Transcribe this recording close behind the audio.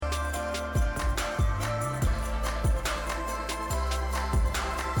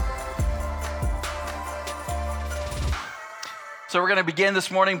So we're going to begin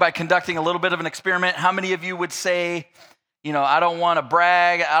this morning by conducting a little bit of an experiment. How many of you would say, I don't want to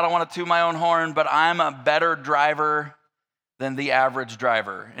brag, I don't want to toot my own horn, but I'm a better driver than the average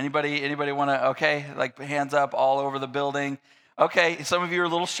driver? Anybody want to, okay, like hands up all over the building. Okay, some of you are a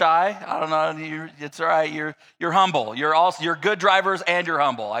little shy. I don't know, it's all right, you're humble. You're good drivers and you're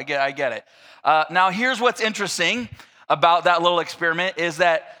humble. I get it. Now here's what's interesting about that little experiment is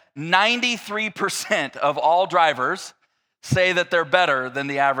that 93% of all drivers say that they're better than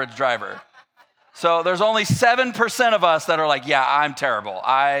the average driver. So there's only 7% of us that are like, yeah, I'm terrible.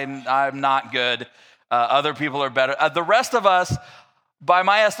 I'm not good. Other people are better. The rest of us, by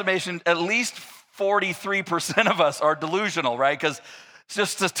my estimation, at least 43% of us are delusional, right? Because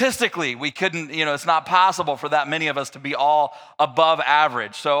just statistically, we couldn't, it's not possible for that many of us to be all above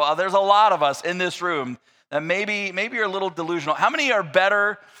average. So there's a lot of us in this room that maybe you're a little delusional. How many are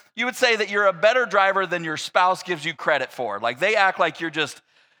better? You would say that you're a better driver than your spouse gives you credit for. Like they act like you're going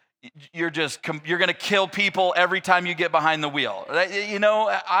to kill people every time you get behind the wheel.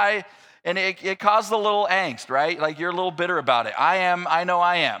 And it caused a little angst, right? Like you're a little bitter about it. I know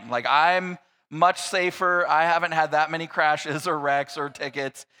I am. Like I'm much safer. I haven't had that many crashes or wrecks or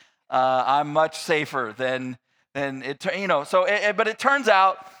tickets. I'm much safer than it, but it turns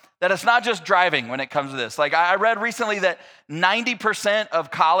out that it's not just driving when it comes to this. Like I read recently that 90% of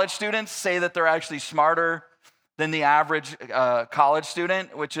college students say that they're actually smarter than the average college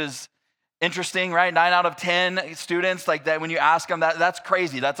student, which is interesting, right? 9 out of 10 students, like that, when you ask them that's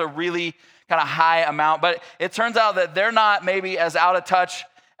crazy. That's a really kind of high amount. But it turns out that they're not maybe as out of touch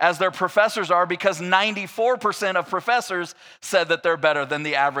as their professors are, because 94% of professors said that they're better than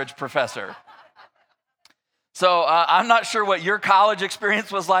the average professor. So I'm not sure what your college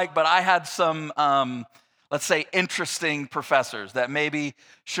experience was like, but I had some, let's say, interesting professors that maybe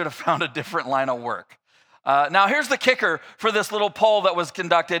should have found a different line of work. Now, here's the kicker for this little poll that was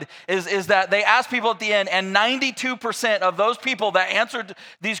conducted is that they asked people at the end, and 92% of those people that answered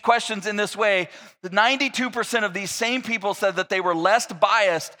these questions in this way, the 92% of these same people said that they were less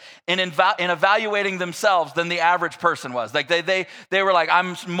biased in evaluating themselves than the average person was. Like they were like,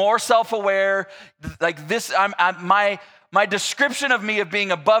 I'm more self-aware. Like this, my description of me of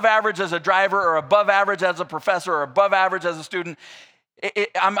being above average as a driver or above average as a professor or above average as a student,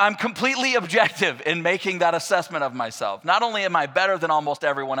 I'm completely objective in making that assessment of myself. Not only am I better than almost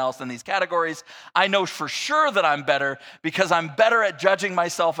everyone else in these categories, I know for sure that I'm better because I'm better at judging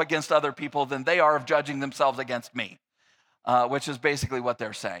myself against other people than they are of judging themselves against me, which is basically what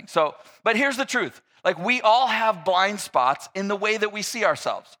they're saying. So, but here's the truth. Like we all have blind spots in the way that we see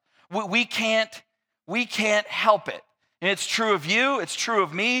ourselves. We can't help it. And it's true of you, it's true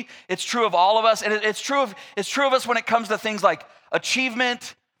of me, it's true of all of us, and it's true of us when it comes to things like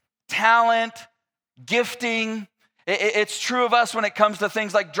achievement, talent, gifting. It's true of us when it comes to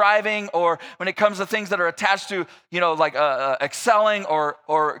things like driving, or when it comes to things that are attached to, excelling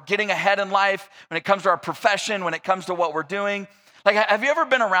or getting ahead in life, when it comes to our profession, when it comes to what we're doing. Like, have you ever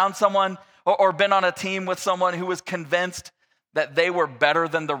been around someone or been on a team with someone who was convinced that they were better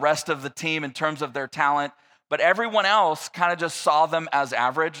than the rest of the team in terms of their talent, but everyone else kind of just saw them as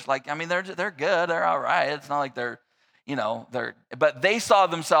average? Like, I mean, they're good, they're all right. It's not like but they saw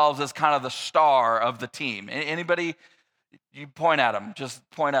themselves as kind of the star of the team. Anybody, you point at them, just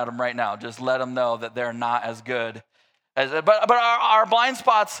point at them right now. Just let them know that they're not as good but our blind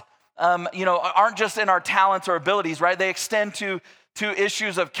spots, aren't just in our talents or abilities, right? They extend to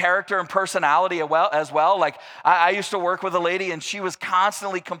issues of character and personality as well. Like I used to work with a lady, and she was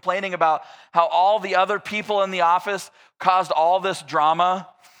constantly complaining about how all the other people in the office caused all this drama.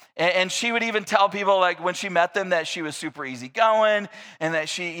 And she would even tell people, like when she met them, that she was super easygoing and that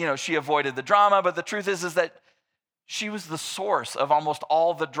she avoided the drama. But the truth is that she was the source of almost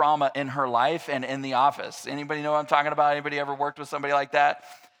all the drama in her life and in the office. Anybody know what I'm talking about? Anybody ever worked with somebody like that?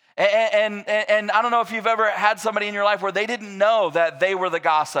 And I don't know if you've ever had somebody in your life where they didn't know that they were the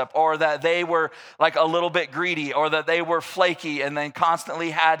gossip, or that they were like a little bit greedy, or that they were flaky and then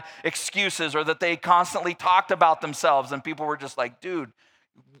constantly had excuses, or that they constantly talked about themselves, and people were just like, dude,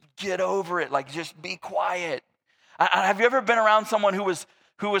 get over it. Like, just be quiet. Have you ever been around someone who was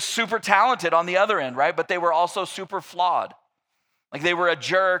super talented on the other end, right? But they were also super flawed. Like they were a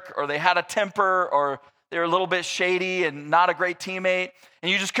jerk, or they had a temper, or they were a little bit shady and not a great teammate, and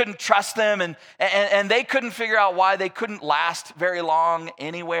you just couldn't trust them, and they couldn't figure out why they couldn't last very long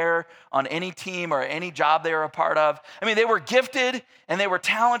anywhere on any team or any job they were a part of. I mean, they were gifted and they were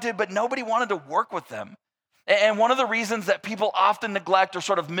talented, but nobody wanted to work with them. And one of the reasons that people often neglect or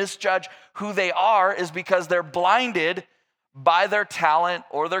sort of misjudge who they are is because they're blinded by their talent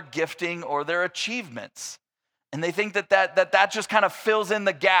or their gifting or their achievements. And they think that just kind of fills in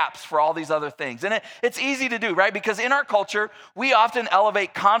the gaps for all these other things. And it's easy to do, right? Because in our culture, we often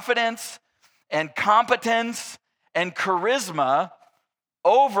elevate confidence and competence and charisma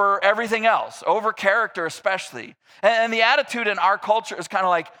over everything else, over character especially. And the attitude in our culture is kind of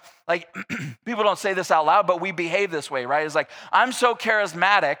like people don't say this out loud, but we behave this way, right? It's like, I'm so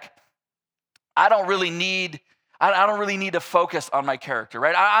charismatic, I don't really need to focus on my character,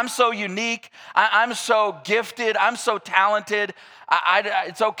 right? I'm so unique. I'm so gifted. I'm so talented.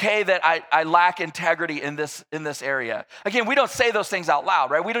 It's okay that I lack integrity in this area. Again, we don't say those things out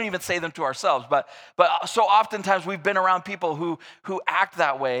loud, right? We don't even say them to ourselves. But so oftentimes we've been around people who act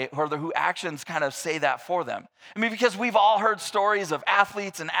that way, or whose actions kind of say that for them. I mean, because we've all heard stories of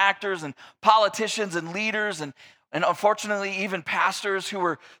athletes and actors and politicians and leaders and unfortunately even pastors who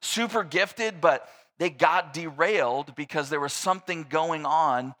were super gifted, but they got derailed because there was something going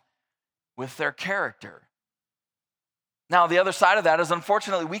on with their character. Now, the other side of that is,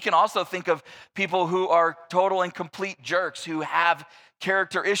 unfortunately, we can also think of people who are total and complete jerks who have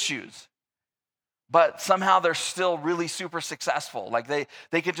character issues, but somehow they're still really super successful. Like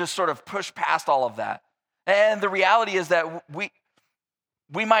they can just sort of push past all of that. And the reality is that we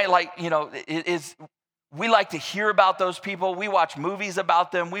might we like to hear about those people. We watch movies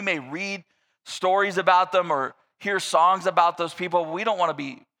about them. We may read stories about them or hear songs about those people. We don't want to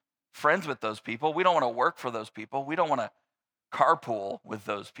be friends with those people. We don't want to work for those people. We don't want to carpool with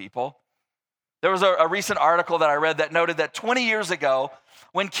those people. There was a recent article that I read that noted that 20 years ago,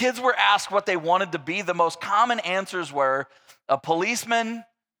 when kids were asked what they wanted to be, the most common answers were a policeman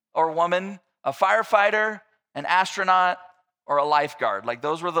or woman, a firefighter, an astronaut, or a lifeguard. Like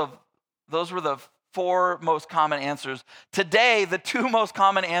those were the four most common answers. Today, the two most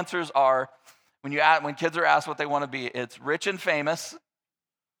common answers are, when kids are asked what they want to be, it's rich and famous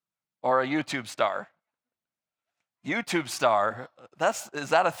or a YouTube star. YouTube star, is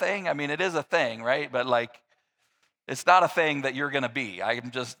that a thing? I mean, it is a thing, right? But like, it's not a thing that you're going to be.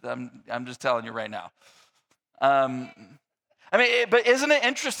 I'm just telling you right now. But isn't it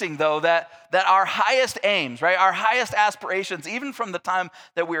interesting though that our highest aims, right, our highest aspirations, even from the time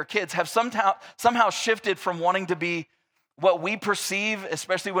that we were kids, have somehow shifted from wanting to be what we perceive,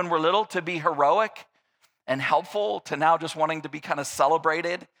 especially when we're little, to be heroic and helpful, to now just wanting to be kind of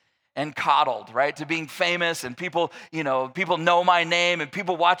celebrated and coddled, right? To being famous and people know my name and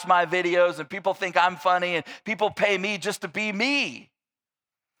people watch my videos and people think I'm funny and people pay me just to be me.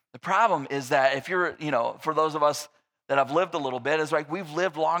 The problem is that if you're, for those of us that have lived a little bit, is like we've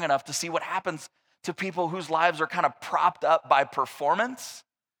lived long enough to see what happens to people whose lives are kind of propped up by performance,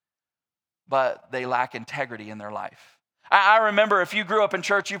 but they lack integrity in their life. I remember, if you grew up in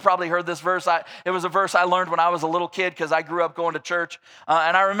church, you probably heard this verse. It was a verse I learned when I was a little kid because I grew up going to church.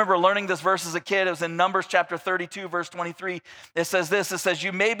 And I remember learning this verse as a kid. It was in Numbers chapter 32, verse 23. It says this, it says,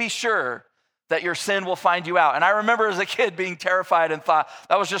 "You may be sure that your sin will find you out." And I remember as a kid being terrified and thought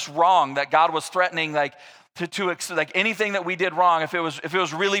that was just wrong, that God was threatening to like anything that we did wrong. If it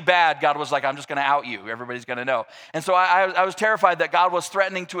was really bad, God was like, "I'm just going to out you. Everybody's going to know." And so I was terrified that God was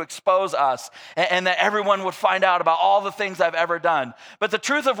threatening to expose us and that everyone would find out about all the things I've ever done. But the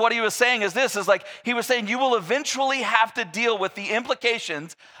truth of what he was saying is this, is like he was saying you will eventually have to deal with the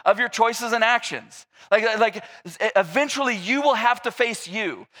implications of your choices and actions. Like eventually you will have to face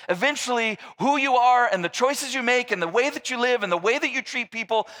you. Eventually who you are and the choices you make and the way that you live and the way that you treat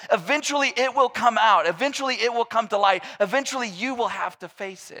people, eventually it will come out. Eventually it will come to light. Eventually you will have to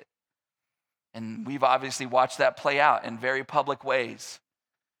face it. And we've obviously watched that play out in very public ways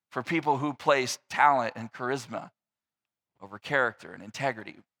for people who place talent and charisma over character and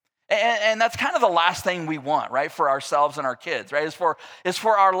integrity. And that's kind of the last thing we want, right, for ourselves and our kids, right? Is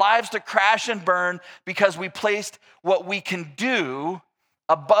for our lives to crash and burn because we placed what we can do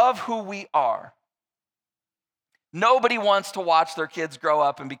above who we are. Nobody wants to watch their kids grow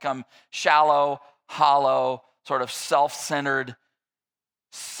up and become shallow, hollow, sort of self-centered,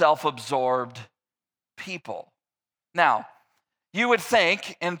 self-absorbed people. Now, you would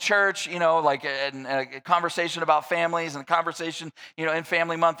think in church, like in a conversation about families and a conversation, in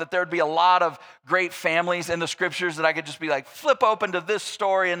Family Month, that there'd be a lot of great families in the scriptures that I could just be like, flip open to this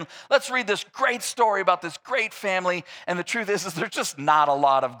story and let's read this great story about this great family. And the truth is there's just not a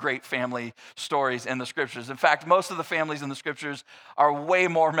lot of great family stories in the scriptures. In fact, most of the families in the scriptures are way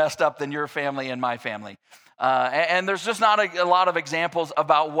more messed up than your family and my family. And there's just not a lot of examples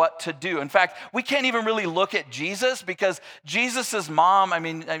about what to do. In fact, we can't even really look at Jesus because Jesus's mom,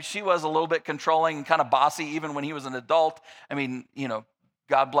 she was a little bit controlling and kind of bossy even when he was an adult.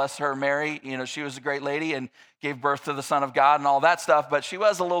 God bless her, Mary. She was a great lady and gave birth to the Son of God and all that stuff, but she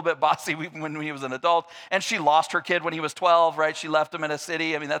was a little bit bossy when he was an adult, and she lost her kid when he was 12, right? She left him in a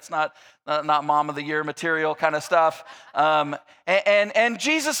city. I mean, that's not mom of the year material kind of stuff. And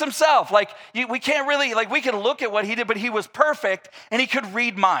Jesus himself, like, we can't really, like, we can look at what he did, but he was perfect, and he could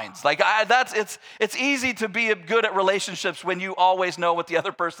read minds. Like, it's easy to be good at relationships when you always know what the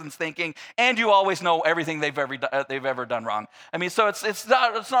other person's thinking, and you always know everything they've ever done wrong. I mean, so it's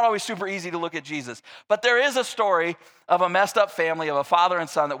not always super easy to look at Jesus, but there is a story of a messed up family, of a father and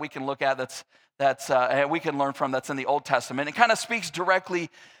son that we can look at that's we can learn from, that's in the Old Testament. It kind of speaks directly,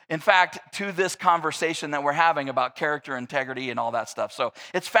 in fact, to this conversation that we're having about character, integrity, and all that stuff. So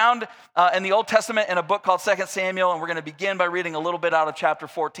it's found in the Old Testament in a book called 2 Samuel, and we're going to begin by reading a little bit out of chapter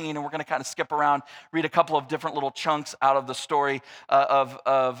 14, and we're going to kind of skip around, read a couple of different little chunks out of the story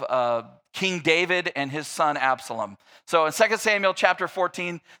of King David and his son Absalom. So in 2 Samuel chapter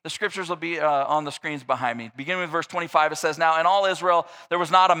 14, the scriptures will be on the screens behind me. Beginning with verse 25, it says, "Now in all Israel there was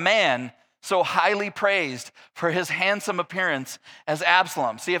not a man so highly praised for his handsome appearance as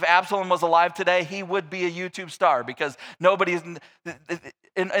Absalom." See, if Absalom was alive today, he would be a YouTube star, because nobody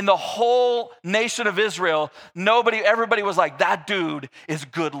in the whole nation of Israel, everybody was like, that dude is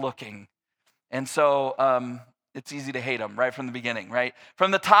good looking. And so it's easy to hate him right from the beginning, right?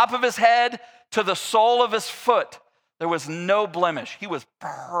 From the top of his head to the sole of his foot, there was no blemish. He was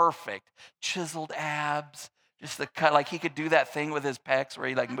perfect. Chiseled abs, just the cut, like he could do that thing with his pecs where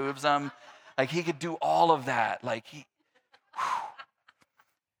he like moves them. Like he could do all of that.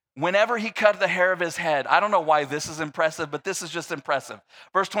 Whenever he cut the hair of his head, I don't know why this is impressive, but this is just impressive.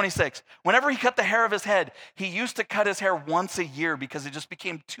 Verse 26, whenever he cut the hair of his head, he used to cut his hair once a year because it just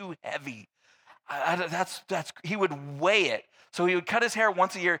became too heavy. He would weigh it. So he would cut his hair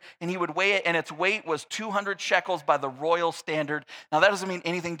once a year, and he would weigh it, and its weight was 200 shekels by the royal standard. Now, that doesn't mean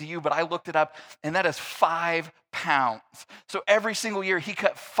anything to you, but I looked it up, and that is 5 pounds. So every single year, he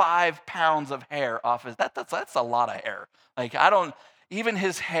cut 5 pounds of hair off his. That's a lot of hair. Like, even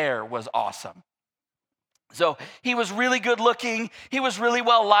his hair was awesome. So he was really good looking. He was really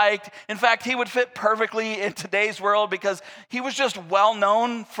well liked. In fact, he would fit perfectly in today's world because he was just well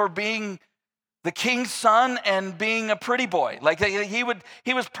known for being the king's son and being a pretty boy. Like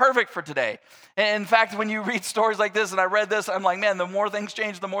he was perfect for today. And in fact, when you read stories like this, and I read this, I'm like, man, the more things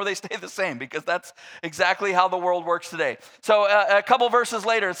change, the more they stay the same, because that's exactly how the world works today. So a couple verses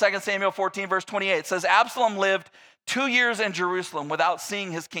later, 2 Samuel 14, verse 28, it says, Absalom lived 2 years in Jerusalem without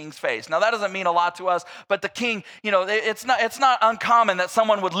seeing his king's face. Now, that doesn't mean a lot to us, but the king, it's not uncommon that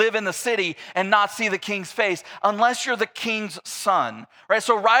someone would live in the city and not see the king's face unless you're the king's son, right?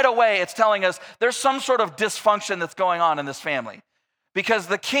 So right away, it's telling us there's some sort of dysfunction that's going on in this family. Because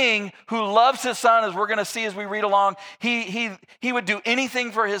the king, who loves his son, as we're going to see as we read along, he would do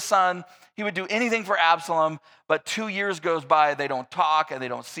anything for his son. He would do anything for Absalom, but 2 years goes by, they don't talk and they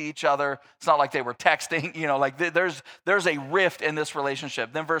don't see each other. It's not like they were texting, there's a rift in this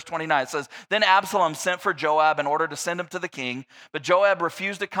relationship. Then verse 29 says, Then Absalom sent for Joab in order to send him to the king, but Joab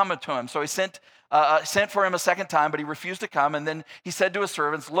refused to come to him. So he sent for him a second time, but he refused to come. And then he said to his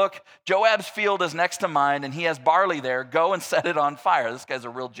servants, Look, Joab's field is next to mine, and he has barley there. Go and set it on fire. This guy's a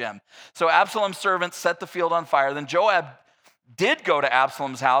real gem. So Absalom's servants set the field on fire. Then Joab did go to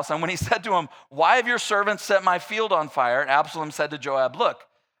Absalom's house, and when he said to him, Why have your servants set my field on fire? And Absalom said to Joab, Look,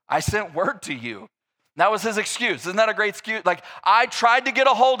 I sent word to you. That was his excuse. Isn't that a great excuse? Like, I tried to get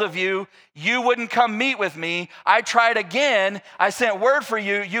a hold of you. You wouldn't come meet with me. I tried again. I sent word for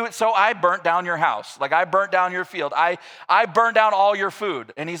you. So I burnt down your house. Like, I burnt down your field. I burnt down all your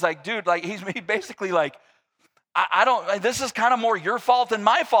food. And he's like, dude, like, he's basically like, this is kind of more your fault than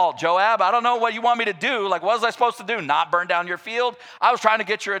my fault, Joab. I don't know what you want me to do. Like, what was I supposed to do? Not burn down your field? I was trying to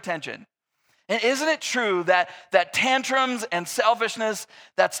get your attention. And isn't it true that tantrums and selfishness,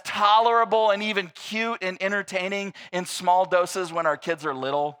 that's tolerable and even cute and entertaining in small doses when our kids are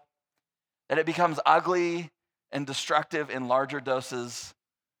little, that it becomes ugly and destructive in larger doses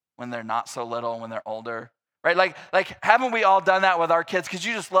when they're not so little, when they're older? Right? Like haven't we all done that with our kids? Because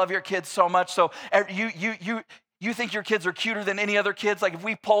you just love your kids so much. So you think your kids are cuter than any other kids. Like if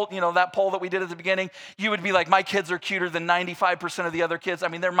we polled, that poll that we did at the beginning, you would be like, my kids are cuter than 95% of the other kids. I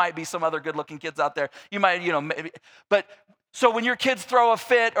mean, there might be some other good looking kids out there. You might, maybe, but so when your kids throw a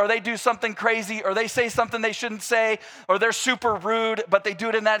fit, or they do something crazy, or they say something they shouldn't say, or they're super rude, but they do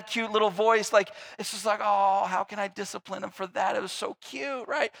it in that cute little voice, like, it's just like, oh, how can I discipline them for that? It was so cute,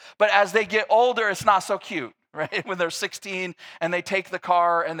 right? But as they get older, it's not so cute, right? When they're 16 and they take the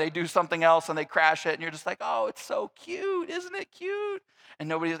car and they do something else and they crash it, and you're just like, oh, it's so cute, isn't it cute?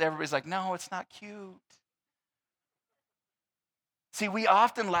 And everybody's like, no, it's not cute. See, we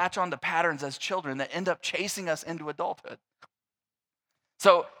often latch on to patterns as children that end up chasing us into adulthood.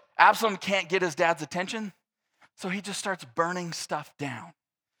 So Absalom can't get his dad's attention, so he just starts burning stuff down.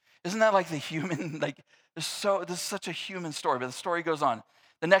 Isn't that like the human, this is such a human story, but the story goes on.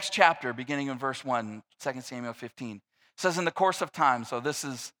 The next chapter, beginning in verse 1, 2 Samuel 15, says in the course of time, so this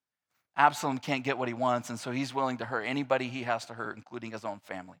is Absalom can't get what he wants, and so he's willing to hurt anybody he has to hurt, including his own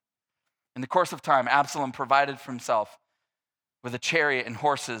family. In the course of time, Absalom provided for himself with a chariot and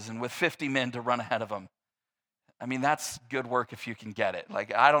horses and with 50 men to run ahead of him. I mean, that's good work if you can get it.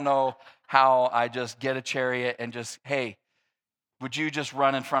 Like, I don't know how I just get a chariot and just, hey, would you just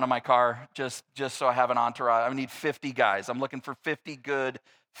run in front of my car just so I have an entourage? I need 50 guys. I'm looking for 50 good,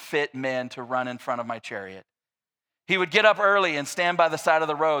 fit men to run in front of my chariot. He would get up early and stand by the side of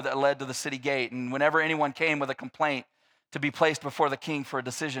the road that led to the city gate. And whenever anyone came with a complaint to be placed before the king for a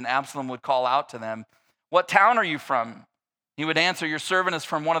decision, Absalom would call out to them, "What town are you from?" He would answer, "Your servant is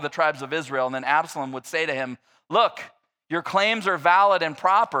from one of the tribes of Israel." And then Absalom would say to him, "Look, your claims are valid and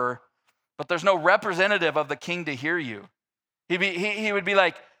proper, but there's no representative of the king to hear you." He would be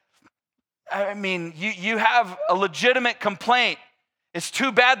like, I mean, you have a legitimate complaint. It's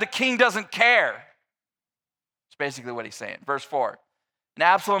too bad the king doesn't care. It's basically what he's saying. Verse 4. And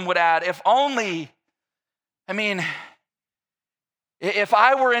Absalom would add, if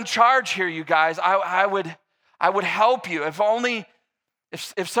I were in charge here, you guys, I would help you.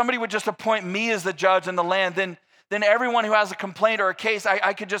 If somebody would just appoint me as the judge in the land, then everyone who has a complaint or a case,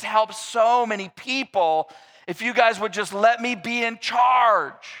 I could just help so many people if you guys would just let me be in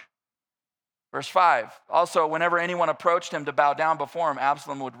charge. Verse 5. Also, whenever anyone approached him to bow down before him,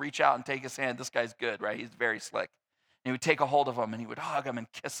 Absalom would reach out and take his hand. This guy's good, right? He's very slick. And he would take a hold of him and he would hug him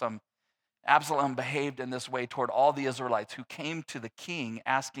and kiss him. Absalom behaved in this way toward all the Israelites who came to the king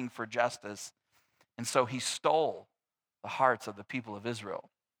asking for justice. And so he stole the hearts of the people of Israel.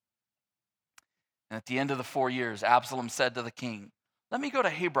 And at the end of the 4 years, Absalom said to the king, "Let me go to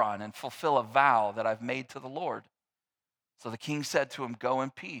Hebron and fulfill a vow that I've made to the Lord." So the king said to him, "Go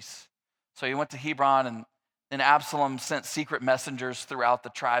in peace." So he went to Hebron, and then Absalom sent secret messengers throughout the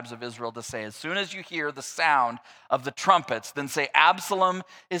tribes of Israel to say, as soon as you hear the sound of the trumpets, then say, Absalom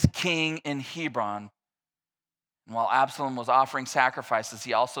is king in Hebron. And while Absalom was offering sacrifices,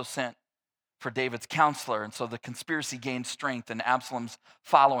 he also sent for David's counselor. And so the conspiracy gained strength, and Absalom's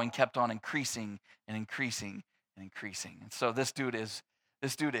following kept on increasing and increasing and increasing. And so this dude is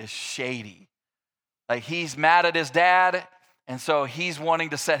shady. Like, he's mad at his dad, and so he's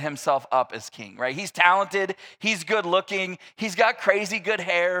wanting to set himself up as king, right? He's talented, he's good looking, he's got crazy good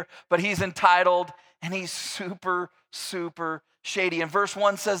hair, but he's entitled, and he's super, super shady. And verse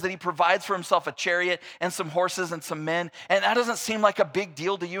 1 says that he provides for himself a chariot and some horses and some men. And that doesn't seem like a big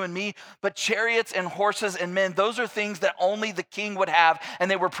deal to you and me, but chariots and horses and men, those are things that only the king would have, and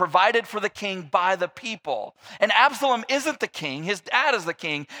they were provided for the king by the people. And Absalom isn't the king, his dad is the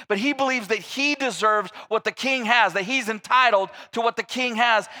king, but he believes that he deserves what the king has, that he's entitled to what the king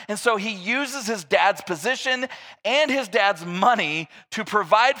has. And so he uses his dad's position and his dad's money to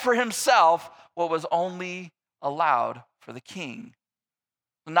provide for himself what was only allowed for the king.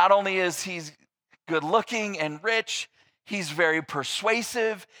 Not only is he good looking and rich, he's very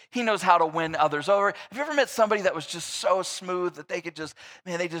persuasive. He knows how to win others over. Have you ever met somebody that was just so smooth that they could just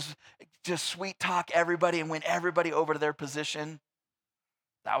sweet talk everybody and win everybody over to their position?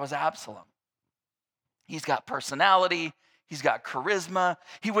 That was Absalom. He's got personality. He's got charisma.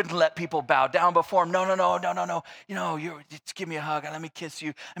 He wouldn't let people bow down before him. No. Just give me a hug and let me kiss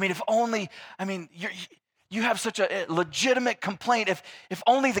you. You have such a legitimate complaint. If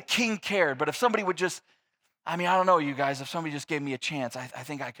only the king cared, but if somebody would just, I don't know, you guys, if somebody just gave me a chance, I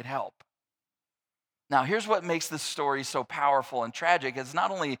think I could help. Now, here's what makes this story so powerful and tragic. It's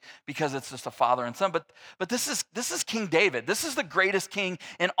not only because it's just a father and son, but this is King David. This is the greatest king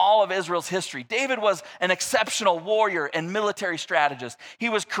in all of Israel's history. David was an exceptional warrior and military strategist. He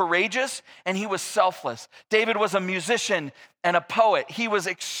was courageous and he was selfless. David was a musician and a poet. He was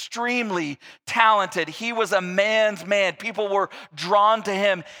extremely talented. He was a man's man. People were drawn to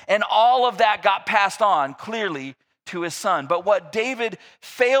him, and all of that got passed on clearly to his son. But what David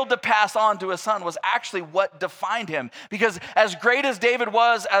failed to pass on to his son was actually what defined him. Because as great as David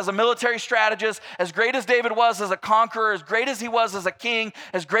was as a military strategist, as great as David was as a conqueror, as great as he was as a king,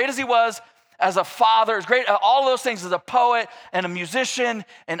 as great as he was as a father, as great, all those things, as a poet and a musician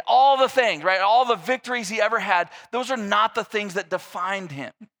and all the things, right? All the victories he ever had, those are not the things that defined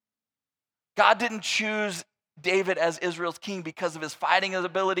him. God didn't choose David as Israel's king because of his fighting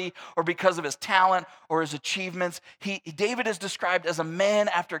ability or because of his talent or his achievements. David is described as a man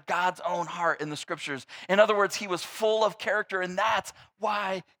after God's own heart in the scriptures. In other words, he was full of character, and that's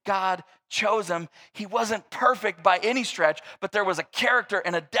why God chose him. He wasn't perfect by any stretch, but there was a character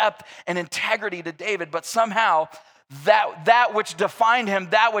and a depth and integrity to David. But somehow that which defined him,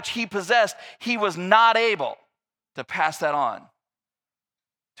 that which he possessed, he was not able to pass that on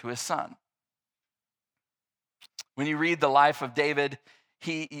to his son. When you read the life of David,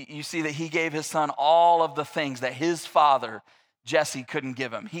 you see that he gave his son all of the things that his father, Jesse, couldn't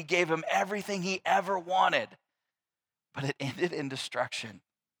give him. He gave him everything he ever wanted, but it ended in destruction.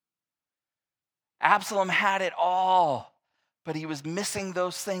 Absalom had it all, but he was missing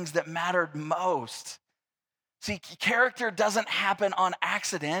those things that mattered most. See, character doesn't happen on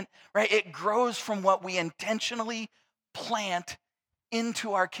accident, right? It grows from what we intentionally plant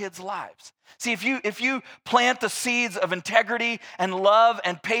into our kids' lives. See, if you plant the seeds of integrity and love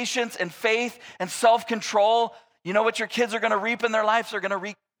and patience and faith and self-control, you know what your kids are going to reap in their lives? They're going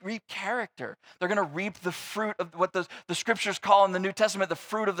to reap character. They're going to reap the fruit of what the scriptures call in the New Testament the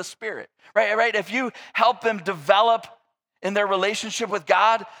fruit of the Spirit, right? If you help them develop in their relationship with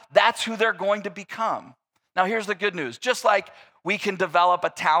God, that's who they're going to become. Now, here's the good news. Just like we can develop a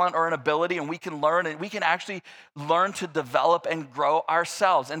talent or an ability and we can learn, and we can actually learn to develop and grow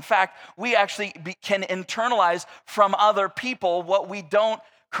ourselves. In fact, we actually can internalize from other people what we don't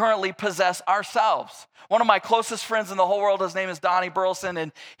currently possess ourselves. One of my closest friends in the whole world, his name is Donnie Burleson,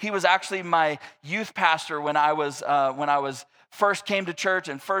 and he was actually my youth pastor when I was first came to church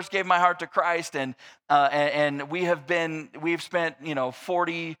and first gave my heart to Christ. And we've spent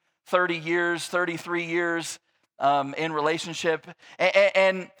 40, 30 years, 33 years in relationship.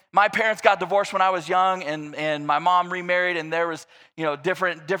 And my parents got divorced when I was young, and my mom remarried, and there was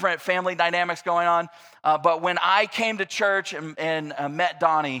different family dynamics going on. But when I came to church and met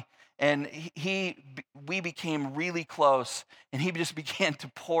Donnie, and we became really close, and he just began to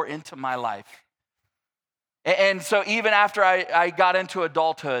pour into my life. And so even after I got into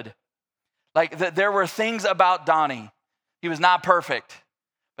adulthood, there were things about Donnie. He was not perfect,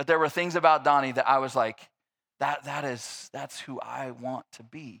 but there were things about Donnie that I was like, that's who I want to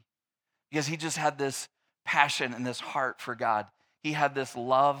be. Because he just had this passion and this heart for God. He had this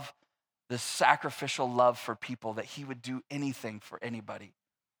love, this sacrificial love for people, that he would do anything for anybody.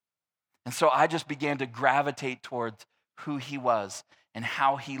 And so I just began to gravitate towards who he was and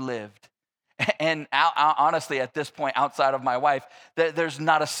how he lived. And honestly, at this point, outside of my wife, there's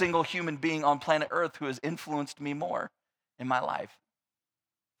not a single human being on planet Earth who has influenced me more in my life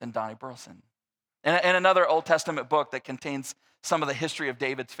than Donnie Burleson. And another Old Testament book that contains some of the history of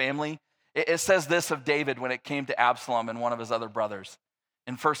David's family, it says this of David when it came to Absalom and one of his other brothers.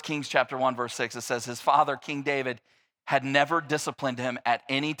 In 1 Kings chapter 1, verse 6, it says, his father, King David, had never disciplined him at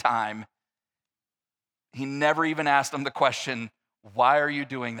any time. He never even asked him the question, why are you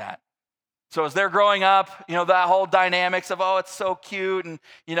doing that? So as they're growing up, that whole dynamics of, oh, it's so cute, and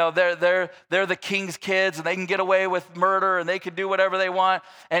they're the king's kids, and they can get away with murder, and they can do whatever they want.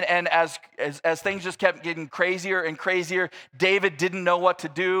 And as things just kept getting crazier and crazier, David didn't know what to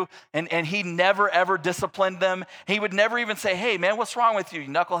do, and he never ever disciplined them. He would never even say, hey man, what's wrong with you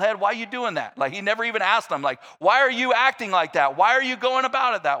knucklehead? Why are you doing that? He never even asked them, why are you acting like that? Why are you going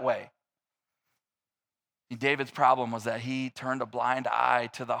about it that way? David's problem was that he turned a blind eye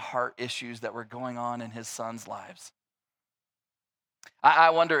to the heart issues that were going on in his son's lives. I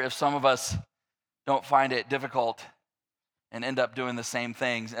wonder if some of us don't find it difficult and end up doing the same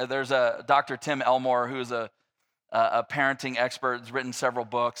things. There's a Dr. Tim Elmore, who's a parenting expert, has written several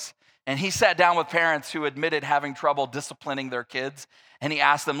books, and he sat down with parents who admitted having trouble disciplining their kids, and he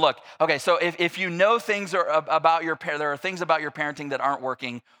asked them, look, okay, so if you know things there are things about your parenting that aren't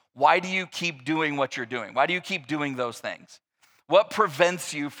working, why do you keep doing what you're doing? Why do you keep doing those things? What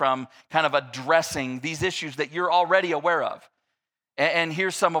prevents you from kind of addressing these issues that you're already aware of? And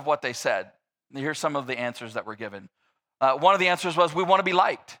here's some of what they said. Here's some of the answers that were given. One of the answers was, we want to be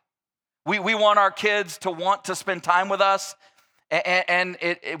liked. We want our kids to want to spend time with us. And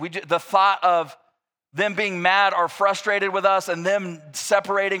the thought of them being mad or frustrated with us and them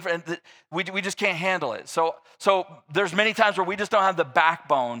separating, we just can't handle it. So there's many times where we just don't have the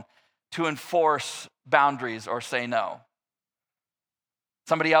backbone to enforce boundaries or say no.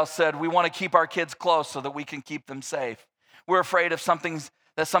 Somebody else said, we want to keep our kids close so that we can keep them safe. We're afraid of something's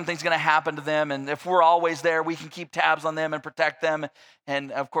going to happen to them, and if we're always there, we can keep tabs on them and protect them.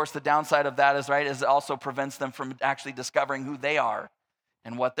 And of course, the downside of that is it also prevents them from actually discovering who they are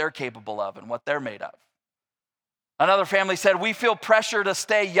and what they're capable of and what they're made of. Another family said, we feel pressure to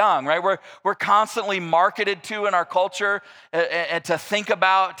stay young, right? We're constantly marketed to in our culture and to think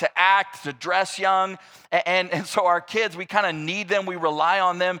about, to act, to dress young. And so our kids, we kind of need them. We rely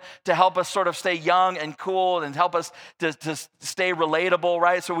on them to help us sort of stay young and cool and help us to stay relatable,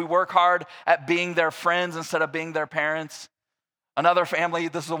 right? So we work hard at being their friends instead of being their parents. Another family,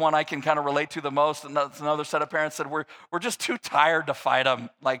 this is the one I can kind of relate to the most, and that's another set of parents said, we're just too tired to fight them.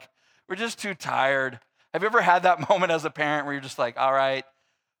 Like, we're just too tired. Have you ever had that moment as a parent where you're just like, all right,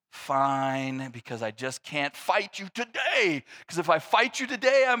 fine, because I just can't fight you today. Because if I fight you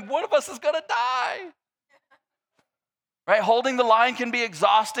today, one of us is going to die. Right? Holding the line can be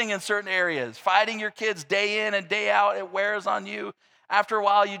exhausting in certain areas. Fighting your kids day in and day out, it wears on you. After a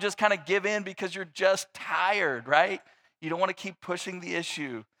while, you just kind of give in because you're just tired, right? You don't want to keep pushing the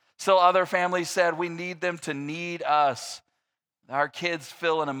issue. Still, other families said, we need them to need us. Our kids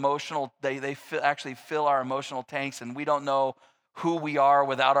fill an emotional, actually fill our emotional tanks, and we don't know who we are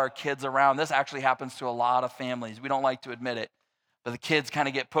without our kids around. This actually happens to a lot of families. We don't like to admit it, but the kids kind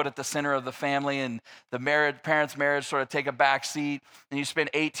of get put at the center of the family, and the parents' marriage sort of take a back seat, and you spend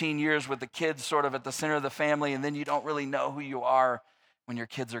 18 years with the kids sort of at the center of the family, and then you don't really know who you are when your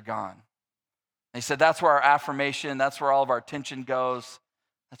kids are gone. They said that's where our affirmation, that's where all of our attention goes.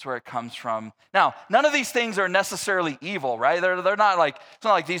 That's where it comes from. Now, none of these things are necessarily evil, right? They're not like, it's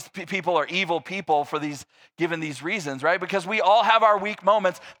not like these people are evil people for given these reasons, right? Because we all have our weak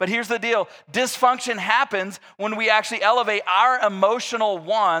moments. But here's the deal. Dysfunction happens when we actually elevate our emotional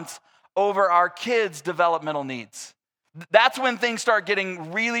wants over our kids' developmental needs. That's when things start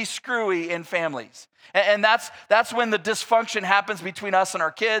getting really screwy in families. And that's when the dysfunction happens between us and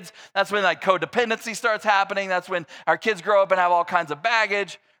our kids. That's when like codependency starts happening. That's when our kids grow up and have all kinds of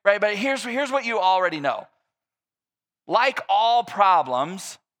baggage, right? But here's what you already know. Like all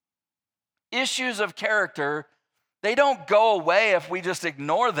problems, issues of character, they don't go away if we just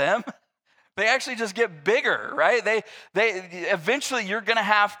ignore them. They actually just get bigger, right? They eventually you're going to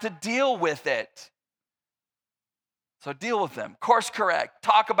have to deal with it. So deal with them, course correct,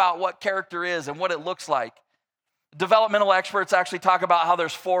 talk about what character is and what it looks like. Developmental experts actually talk about how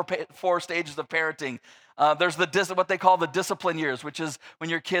there's four stages of parenting. There's what they call the discipline years, which is when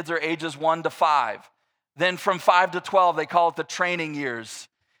your kids are ages 1 to 5. Then from 5 to 12, they call it the training years.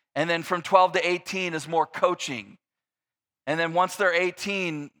 And then from 12 to 18 is more coaching. And then once they're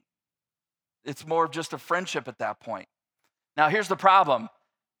 18, it's more of just a friendship at that point. Now here's the problem.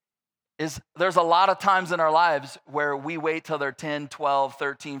 There's a lot of times in our lives where we wait till they're 10, 12,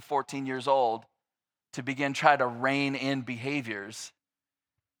 13, 14 years old to begin trying to rein in behaviors.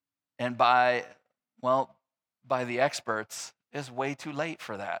 And by the experts, it's way too late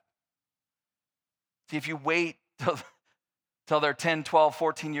for that. See, if you wait till they're 10, 12,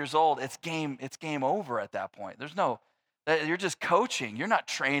 14 years old, it's game over at that point. You're just coaching. You're not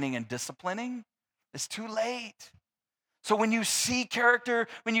training and disciplining. It's too late. So when you see character,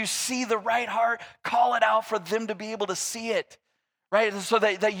 when you see the right heart, call it out for them to be able to see it, right? So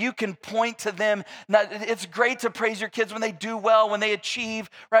that you can point to them. Now, it's great to praise your kids when they do well, when they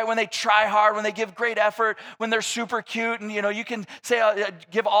achieve, right? When they try hard, when they give great effort, when they're super cute, and you can say,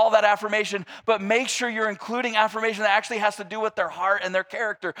 give all that affirmation, but make sure you're including affirmation that actually has to do with their heart and their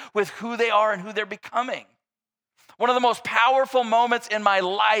character, with who they are and who they're becoming. One of the most powerful moments in my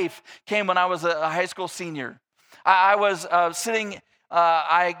life came when I was a high school senior. I was sitting,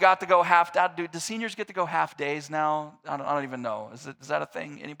 I got to go do seniors get to go half days now? I don't even know. Is that a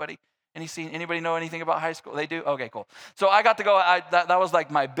thing? Anybody know anything about high school? They do? Okay, cool. So I got to go, that was like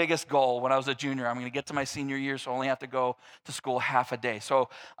my biggest goal when I was a junior. I'm going to get to my senior year, so I only have to go to school half a day. So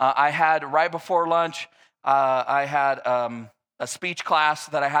I had, right before lunch, I had a speech class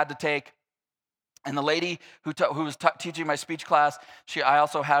that I had to take. And the lady who was teaching my speech class, I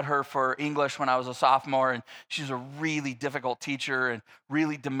also had her for English when I was a sophomore, and she's a really difficult teacher and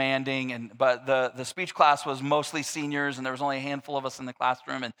really demanding. But the speech class was mostly seniors, and there was only a handful of us in the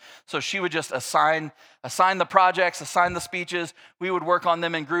classroom. And so she would just assign the projects, assign the speeches. We would work on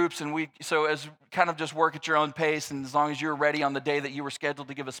them in groups, and so as kind of just work at your own pace. And as long as you were ready on the day that you were scheduled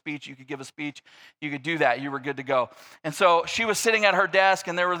to give a speech, you could give a speech. You could do that. You were good to go. And so she was sitting at her desk,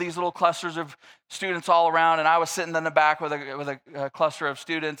 and there were these little clusters of students all around, and I was sitting in the back with a cluster of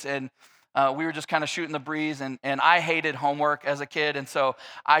students, and we were just kind of shooting the breeze, and I hated homework as a kid, and so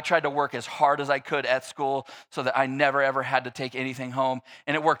I tried to work as hard as I could at school so that I never ever had to take anything home,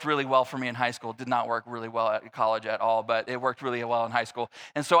 and it worked really well for me in high school. It did not work really well at college at all, but it worked really well in high school.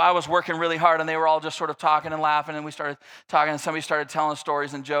 And so I was working really hard, and they were all just sort of talking and laughing, and we started talking, and somebody started telling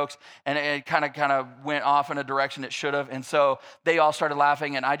stories and jokes, and it kind of went off in a direction it should have, and so they all started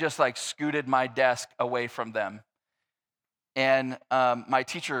laughing, and I just like scooted my desk away from them. And my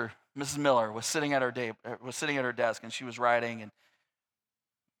teacher, Mrs. Miller, was sitting at her desk, and she was writing,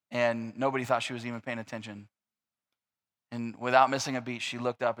 and nobody thought she was even paying attention. And without missing a beat, she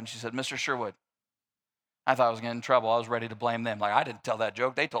looked up and she said, "Mr. Sherwood." I thought I was getting in trouble. I was ready to blame them. Like, I didn't tell that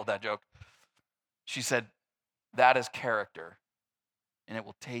joke. They told that joke. She said, "That is character, and it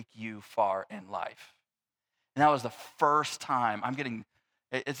will take you far in life." And that was the first time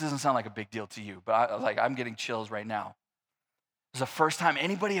it doesn't sound like a big deal to you, but I'm getting chills right now. It was the first time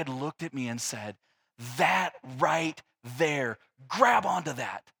anybody had looked at me and said, "That right there, grab onto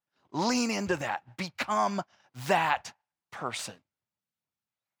that, lean into that, become that person."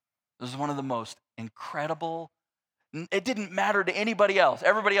 This is one of the most incredible. It didn't matter to anybody else.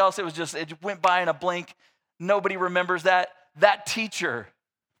 Everybody else, it went by in a blink. Nobody remembers that. That teacher,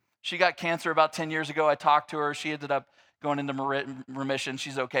 she got cancer about 10 years ago. I talked to her. She ended up going into remission.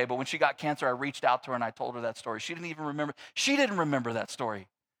 She's okay. But when she got cancer, I reached out to her and I told her that story. She didn't remember that story.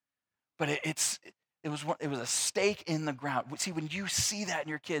 But it was a stake in the ground. See, when you see that in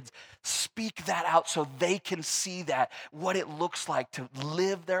your kids, speak that out so they can see that, what it looks like to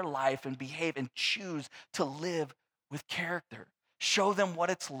live their life and behave and choose to live with character. Show them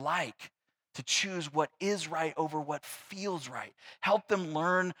what it's like to choose what is right over what feels right. Help them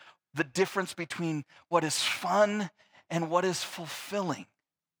learn the difference between what is fun and what is fulfilling.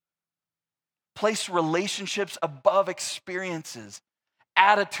 Place relationships above experiences,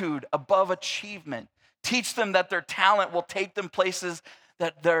 attitude above achievement. Teach them that their talent will take them places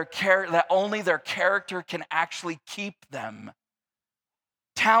that only their character can actually keep them.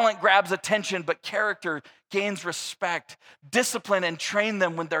 Talent grabs attention, but character gains respect. Discipline and train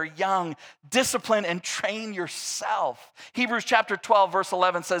them when they're young. Discipline and train yourself. Hebrews chapter 12, verse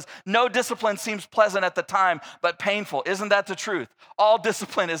 11 says, "No discipline seems pleasant at the time, but painful." Isn't that the truth? All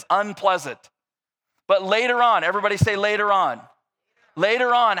discipline is unpleasant. But later on, everybody say later on.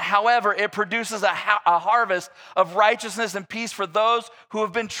 Later on, however, it produces a harvest of righteousness and peace for those who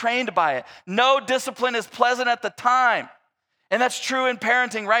have been trained by it. No discipline is pleasant at the time. And that's true in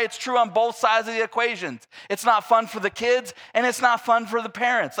parenting, right? It's true on both sides of the equations. It's not fun for the kids, and it's not fun for the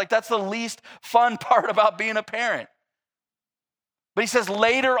parents. Like, that's the least fun part about being a parent. But he says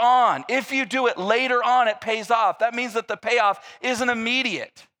later on, if you do it later on, it pays off. That means that the payoff isn't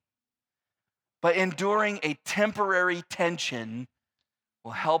immediate. But enduring a temporary tension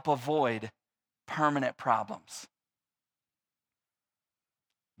will help avoid permanent problems.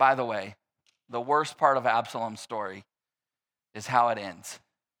 By the way, the worst part of Absalom's story is how it ends.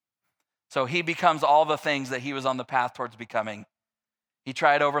 So he becomes all the things that he was on the path towards becoming. He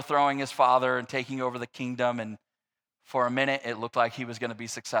tried overthrowing his father and taking over the kingdom, and for a minute it looked like he was going to be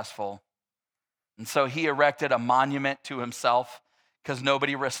successful. And so he erected a monument to himself because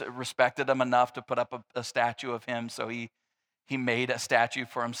nobody respected him enough to put up a statue of him, so he made a statue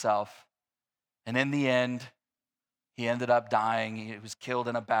for himself. And in the end, he ended up dying. He was killed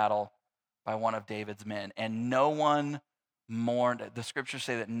in a battle by one of David's men, and no one mourned. The scriptures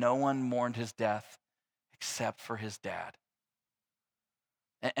say that no one mourned his death except for his dad.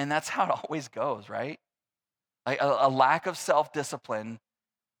 And that's how it always goes, right? Like a lack of self-discipline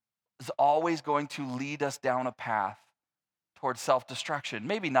is always going to lead us down a path towards self-destruction.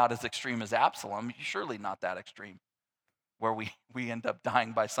 Maybe not as extreme as Absalom, surely not that extreme, where we end up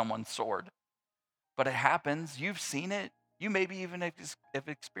dying by someone's sword. But it happens. You've seen it. You maybe even have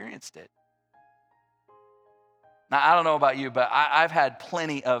experienced it. Now, I don't know about you, but I've had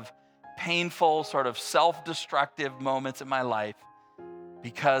plenty of painful, sort of self-destructive moments in my life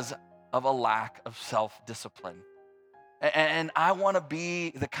because of a lack of self-discipline. And I want to be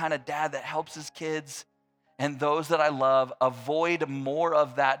the kind of dad that helps his kids and those that I love avoid more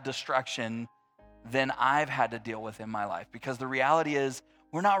of that destruction than I've had to deal with in my life. Because the reality is,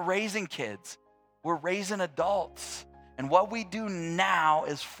 we're not raising kids, we're raising adults. And what we do now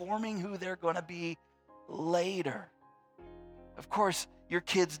is forming who they're going to be later. Of course, your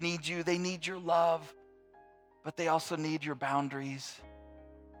kids need you, they need your love, but they also need your boundaries.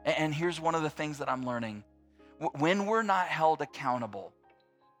 And here's one of the things that I'm learning. When we're not held accountable,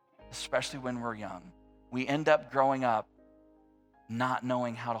 especially when we're young, we end up growing up not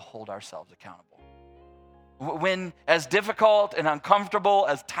knowing how to hold ourselves accountable. When, as difficult and uncomfortable,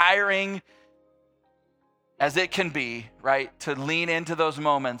 as tiring as it can be, right, to lean into those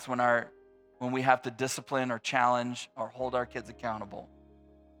moments when we have to discipline or challenge or hold our kids accountable.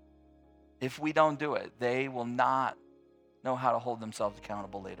 If we don't do it, they will not know how to hold themselves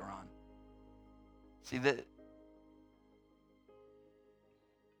accountable later on. See, this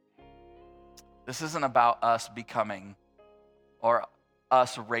isn't about us becoming or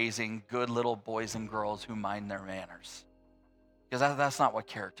us raising good little boys and girls who mind their manners. Because that's not what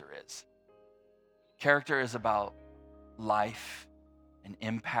character is. Character is about life and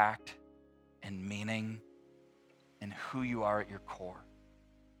impact and meaning and who you are at your core.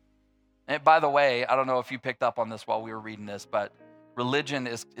 And by the way, I don't know if you picked up on this while we were reading this, but religion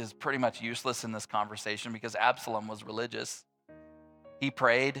is pretty much useless in this conversation because Absalom was religious. He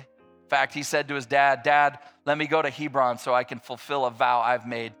prayed. In fact, he said to his dad, "Dad, let me go to Hebron so I can fulfill a vow I've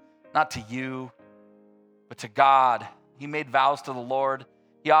made, not to you, but to God." He made vows to the Lord.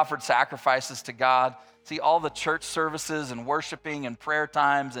 He offered sacrifices to God. See, all the church services and worshiping and prayer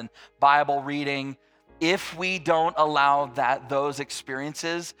times and Bible reading, if we don't allow those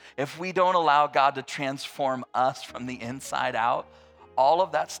experiences, if we don't allow God to transform us from the inside out, all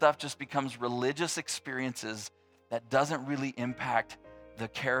of that stuff just becomes religious experiences that doesn't really impact the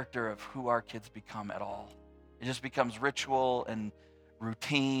character of who our kids become at all. It just becomes ritual and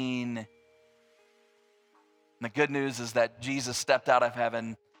routine. And the good news is that Jesus stepped out of heaven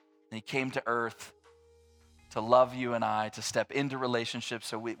and he came to earth to love you and I, to step into relationships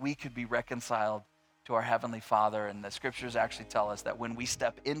so we could be reconciled to our Heavenly Father. And the scriptures actually tell us that when we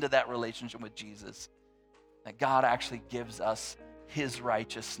step into that relationship with Jesus, that God actually gives us his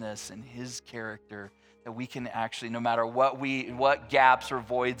righteousness and his character, that we can actually, no matter what gaps or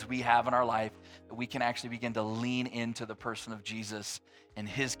voids we have in our life, that we can actually begin to lean into the person of Jesus and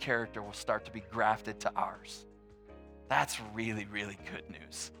his character will start to be grafted to ours. That's really, really good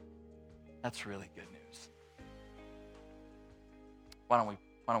news. That's really good news. Why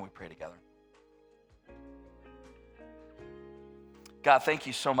don't we pray together? God, thank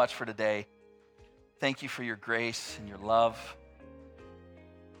you so much for today. Thank you for your grace and your love.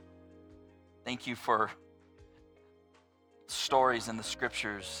 Thank you for stories in the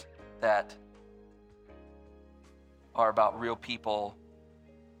scriptures that are about real people,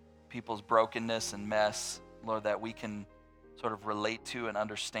 people's brokenness and mess, Lord, that we can sort of relate to and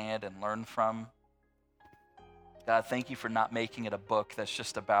understand and learn from. God, thank you for not making it a book that's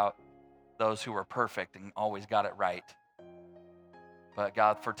just about those who are perfect and always got it right. But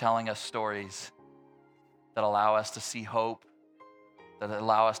God, for telling us stories that allow us to see hope, that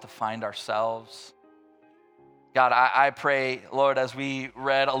allow us to find ourselves. God, I pray, Lord, as we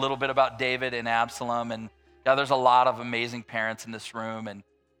read a little bit about David and Absalom, and God, there's a lot of amazing parents in this room and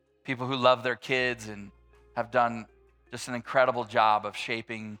people who love their kids and have done just an incredible job of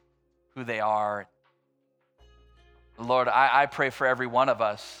shaping who they are. Lord, I pray for every one of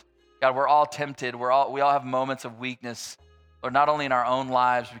us. God, we're all tempted. We all have moments of weakness, Lord, not only in our own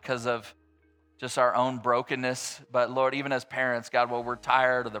lives because of just our own brokenness, but Lord, even as parents, God, while we're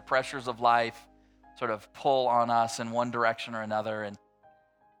tired of the pressures of life sort of pull on us in one direction or another. And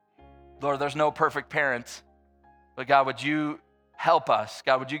Lord, there's no perfect parents, but God, would you help us?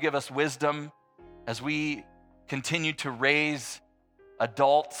 God, would you give us wisdom as we continue to raise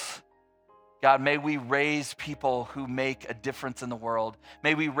adults? God, may we raise people who make a difference in the world.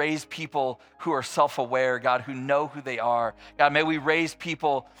 May we raise people who are self-aware, God, who know who they are. God, may we raise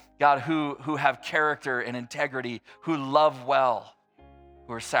people, God, who have character and integrity, who love well,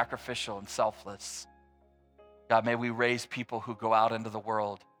 who are sacrificial and selfless. God, may we raise people who go out into the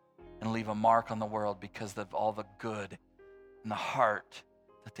world and leave a mark on the world because of all the good and the heart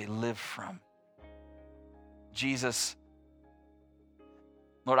that they live from. Jesus,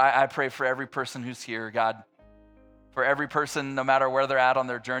 Lord, I pray for every person who's here, God, for every person, no matter where they're at on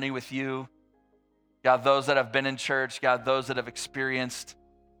their journey with you. God, those that have been in church, God, those that have experienced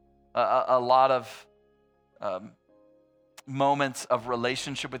a lot of moments of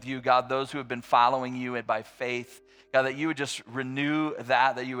relationship with you, God, those who have been following you and by faith, God, that you would just renew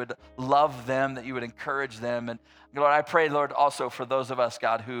that you would love them, that you would encourage them. And Lord, I pray, Lord, also for those of us,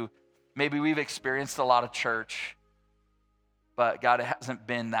 God, who maybe we've experienced a lot of church, but God, it hasn't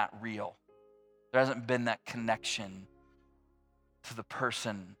been that real. There hasn't been that connection to the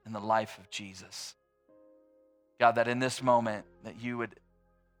person and the life of Jesus. God, that in this moment that you would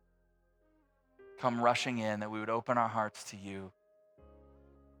come rushing in, that we would open our hearts to you.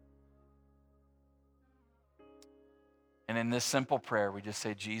 And in this simple prayer, we just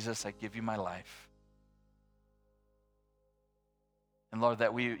say, Jesus, I give you my life. And Lord,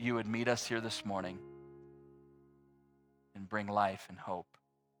 that you would meet us here this morning and bring life and hope.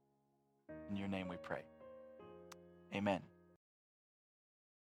 In your name we pray. Amen.